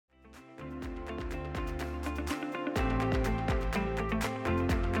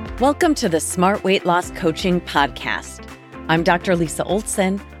Welcome to the Smart Weight Loss Coaching Podcast. I'm Dr. Lisa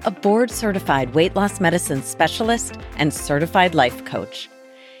Olson, a board-certified weight loss medicine specialist and certified life coach.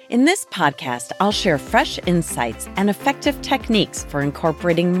 In this podcast, I'll share fresh insights and effective techniques for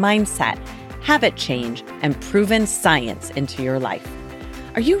incorporating mindset, habit change, and proven science into your life.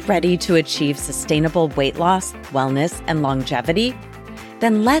 Are you ready to achieve sustainable weight loss, wellness, and longevity?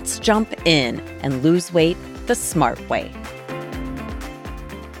 Then let's jump in and lose weight the smart way.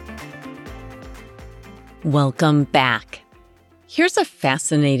 Welcome back. Here's a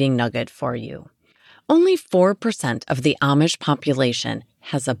fascinating nugget for you. Only 4% of the Amish population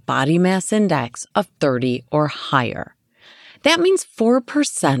has a body mass index of 30 or higher. That means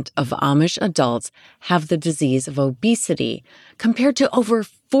 4% of Amish adults have the disease of obesity, compared to over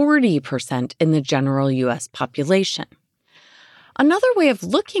 40% in the general U.S. population. Another way of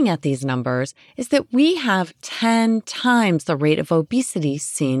looking at these numbers is that we have 10 times the rate of obesity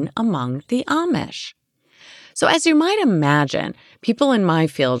seen among the Amish. So as you might imagine, people in my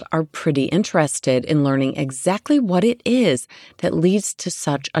field are pretty interested in learning exactly what it is that leads to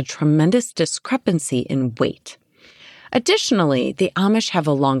such a tremendous discrepancy in weight. Additionally, the Amish have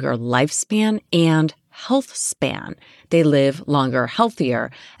a longer lifespan and health span. They live longer, healthier,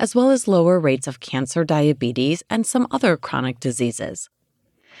 as well as lower rates of cancer, diabetes, and some other chronic diseases.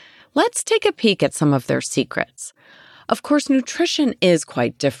 Let's take a peek at some of their secrets. Of course, nutrition is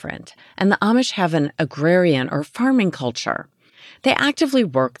quite different, and the Amish have an agrarian or farming culture. They actively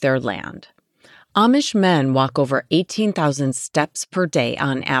work their land. Amish men walk over 18,000 steps per day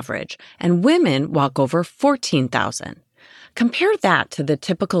on average, and women walk over 14,000. Compare that to the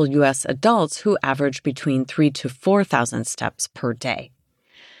typical U.S. adults who average between 3,000 to 4,000 steps per day.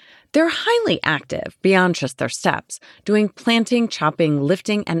 They're highly active beyond just their steps, doing planting, chopping,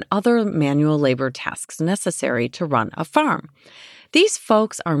 lifting, and other manual labor tasks necessary to run a farm. These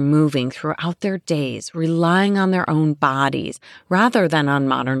folks are moving throughout their days, relying on their own bodies rather than on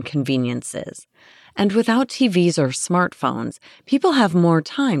modern conveniences. And without TVs or smartphones, people have more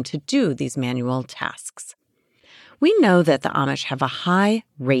time to do these manual tasks. We know that the Amish have a high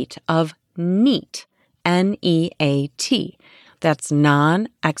rate of NEAT, N-E-A-T. That's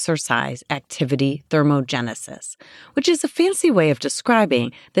non-exercise activity thermogenesis, which is a fancy way of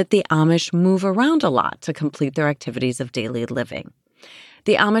describing that the Amish move around a lot to complete their activities of daily living.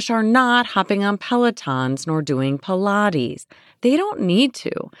 The Amish are not hopping on Pelotons nor doing Pilates. They don't need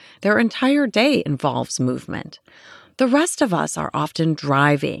to. Their entire day involves movement. The rest of us are often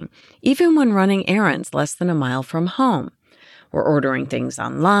driving, even when running errands less than a mile from home. We're ordering things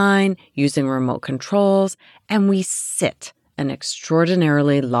online, using remote controls, and we sit an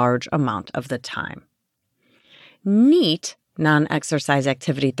extraordinarily large amount of the time. NEAT, non-exercise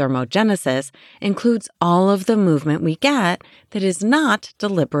activity thermogenesis, includes all of the movement we get that is not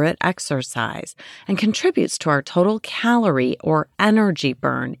deliberate exercise and contributes to our total calorie or energy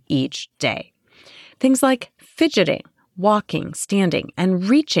burn each day. Things like fidgeting, walking, standing, and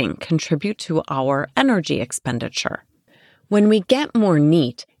reaching contribute to our energy expenditure. When we get more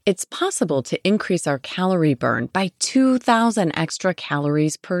NEAT, it's possible to increase our calorie burn by 2,000 extra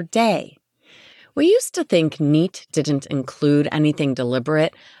calories per day. We used to think NEAT didn't include anything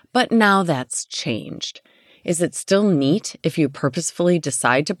deliberate, but now that's changed. Is it still NEAT if you purposefully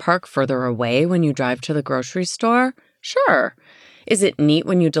decide to park further away when you drive to the grocery store? Sure. Is it NEAT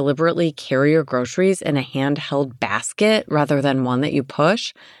when you deliberately carry your groceries in a handheld basket rather than one that you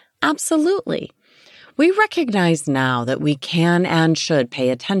push? Absolutely. We recognize now that we can and should pay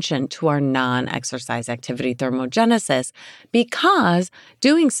attention to our non-exercise activity thermogenesis because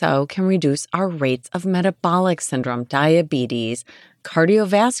doing so can reduce our rates of metabolic syndrome, diabetes,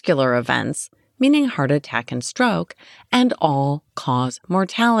 cardiovascular events, meaning heart attack and stroke, and all-cause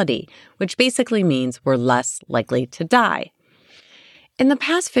mortality, which basically means we're less likely to die. In the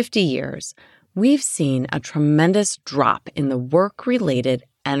past 50 years, we've seen a tremendous drop in the work-related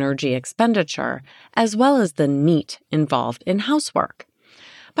energy expenditure, as well as the NEAT involved in housework.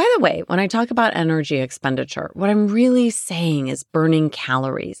 By the way, when I talk about energy expenditure, what I'm really saying is burning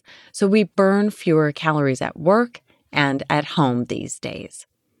calories. So we burn fewer calories at work and at home these days.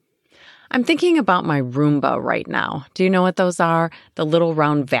 I'm thinking about my Roomba right now. Do you know what those are? The little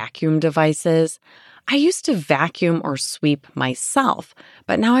round vacuum devices. I used to vacuum or sweep myself,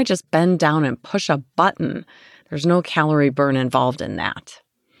 but now I just bend down and push a button. There's no calorie burn involved in that.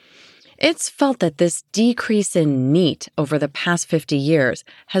 It's felt that this decrease in NEAT over the past 50 years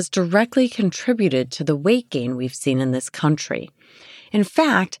has directly contributed to the weight gain we've seen in this country. In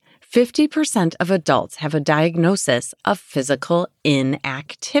fact, 50% of adults have a diagnosis of physical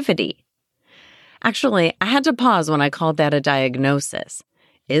inactivity. Actually, I had to pause when I called that a diagnosis.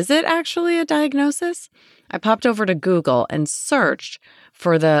 is it actually a diagnosis? I popped over to Google and searched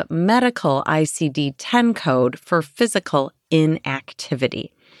for the medical ICD-10 code for physical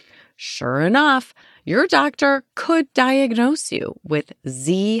inactivity. Sure enough, your doctor could diagnose you with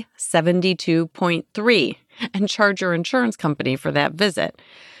Z72.3 and charge your insurance company for that visit.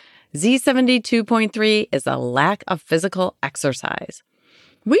 Z72.3 is a lack of physical exercise.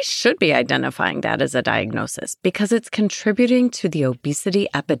 We should be identifying that as a diagnosis because it's contributing to the obesity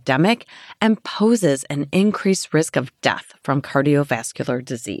epidemic and poses an increased risk of death from cardiovascular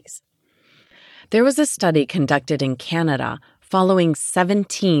disease. There was a study conducted in Canada following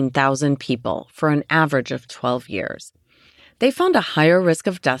 17,000 people for an average of 12 years. They found a higher risk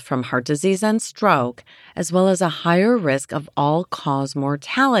of death from heart disease and stroke, as well as a higher risk of all-cause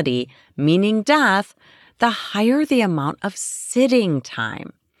mortality, meaning death, the higher the amount of sitting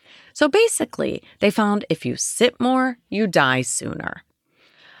time. So basically, they found if you sit more, you die sooner.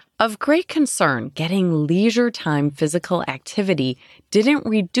 Of great concern, getting leisure time physical activity didn't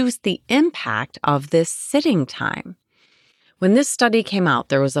reduce the impact of this sitting time. When this study came out,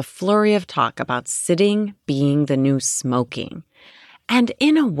 there was a flurry of talk about sitting being the new smoking. And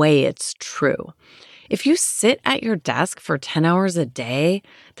in a way, it's true. If you sit at your desk for 10 hours a day,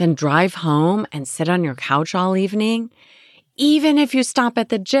 then drive home and sit on your couch all evening, even if you stop at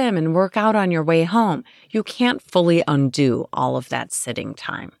the gym and work out on your way home, you can't fully undo all of that sitting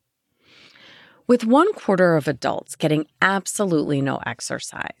time. With 1/4 of adults getting absolutely no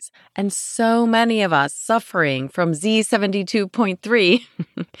exercise, and so many of us suffering from Z72.3,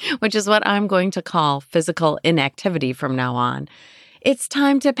 which is what I'm going to call physical inactivity from now on, it's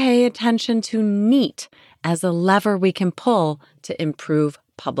time to pay attention to NEAT as a lever we can pull to improve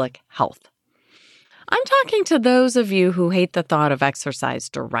public health. I'm talking to those of you who hate the thought of exercise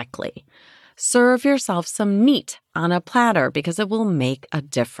directly. Serve yourself some NEAT on a platter because it will make a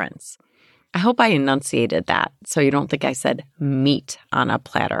difference. I hope I enunciated that so you don't think I said meat on a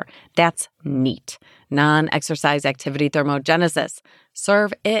platter. That's NEAT, non-exercise activity thermogenesis.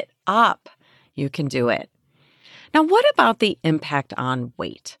 Serve it up. You can do it. Now, what about the impact on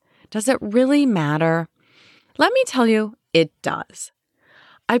weight? Does it really matter? Let me tell you, it does.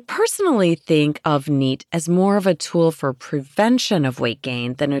 I personally think of NEAT as more of a tool for prevention of weight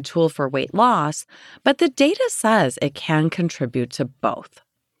gain than a tool for weight loss, but the data says it can contribute to both.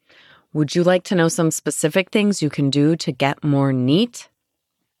 Would you like to know some specific things you can do to get more NEAT?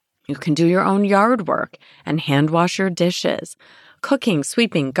 You can do your own yard work and hand wash your dishes. Cooking,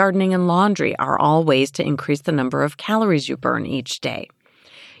 sweeping, gardening, and laundry are all ways to increase the number of calories you burn each day.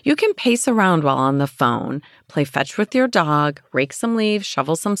 You can pace around while on the phone, play fetch with your dog, rake some leaves,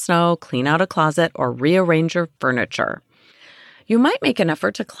 shovel some snow, clean out a closet, or rearrange your furniture. You might make an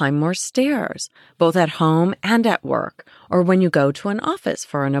effort to climb more stairs, both at home and at work, or when you go to an office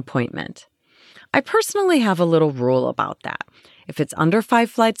for an appointment. I personally have a little rule about that. If it's under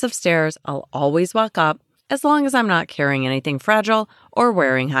 5 flights of stairs, I'll always walk up, as long as I'm not carrying anything fragile or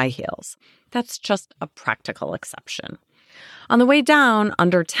wearing high heels. That's just a practical exception. On the way down,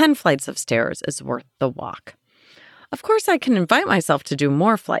 under 10 flights of stairs is worth the walk. Of course, I can invite myself to do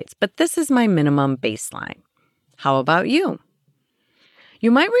more flights, but this is my minimum baseline. How about you? You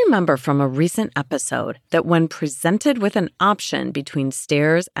might remember from a recent episode that when presented with an option between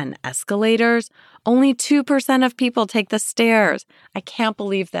stairs and escalators, only 2% of people take the stairs. I can't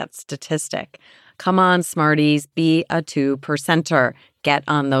believe that statistic. Come on, smarties, be a 2%er. Get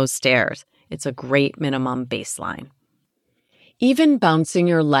on those stairs. It's a great minimum baseline. Even bouncing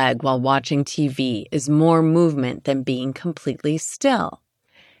your leg while watching TV is more movement than being completely still.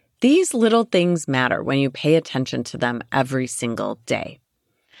 These little things matter when you pay attention to them every single day.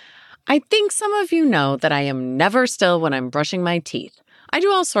 I think some of you know that I am never still when I'm brushing my teeth. I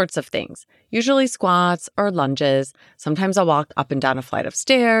do all sorts of things, usually squats or lunges. Sometimes I'll walk up and down a flight of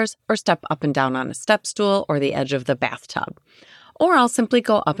stairs or step up and down on a step stool or the edge of the bathtub. Or I'll simply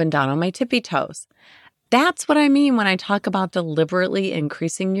go up and down on my tippy toes. That's what I mean when I talk about deliberately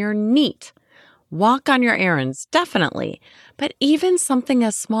increasing your NEAT. Walk on your errands, definitely, but even something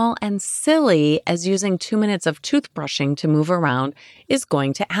as small and silly as using 2 minutes of toothbrushing to move around is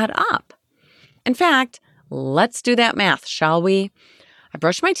going to add up. In fact, let's do that math, shall we? I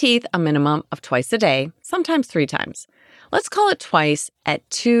brush my teeth a minimum of twice a day, sometimes 3 times. Let's call it twice at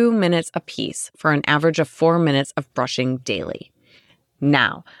 2 minutes apiece for an average of 4 minutes of brushing daily.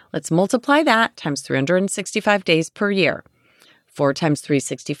 Now, let's multiply that times 365 days per year. 4 times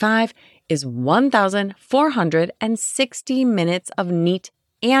 365 is 1,460 minutes of NEAT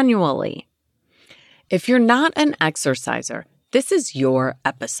annually. If you're not an exerciser, this is your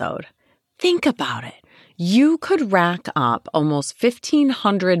episode. Think about it. You could rack up almost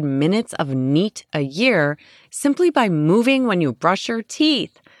 1,500 minutes of NEAT a year simply by moving when you brush your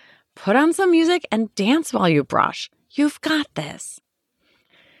teeth. Put on some music and dance while you brush. You've got this.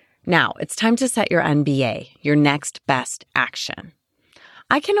 Now, it's time to set your NBA, your next best action.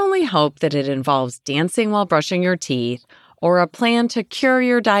 I can only hope that it involves dancing while brushing your teeth or a plan to cure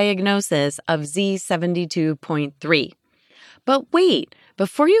your diagnosis of Z72.2. But wait,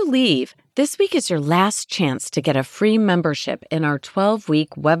 before you leave, this week is your last chance to get a free membership in our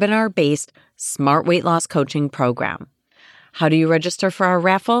 12-week webinar-based Smart Weight Loss Coaching program. How do you register for our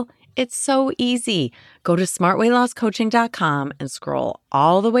raffle? It's so easy. Go to smartweightlosscoaching.com and scroll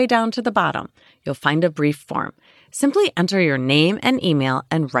all the way down to the bottom. You'll find a brief form. Simply enter your name and email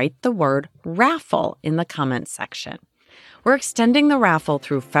and write the word raffle in the comments section. We're extending the raffle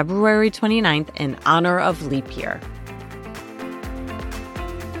through February 29th in honor of leap year.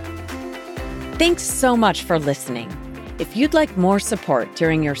 Thanks so much for listening. If you'd like more support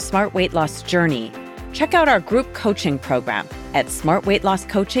during your smart weight loss journey, check out our group coaching program at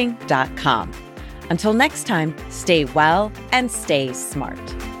smartweightlosscoaching.com. Until next time, stay well and stay smart.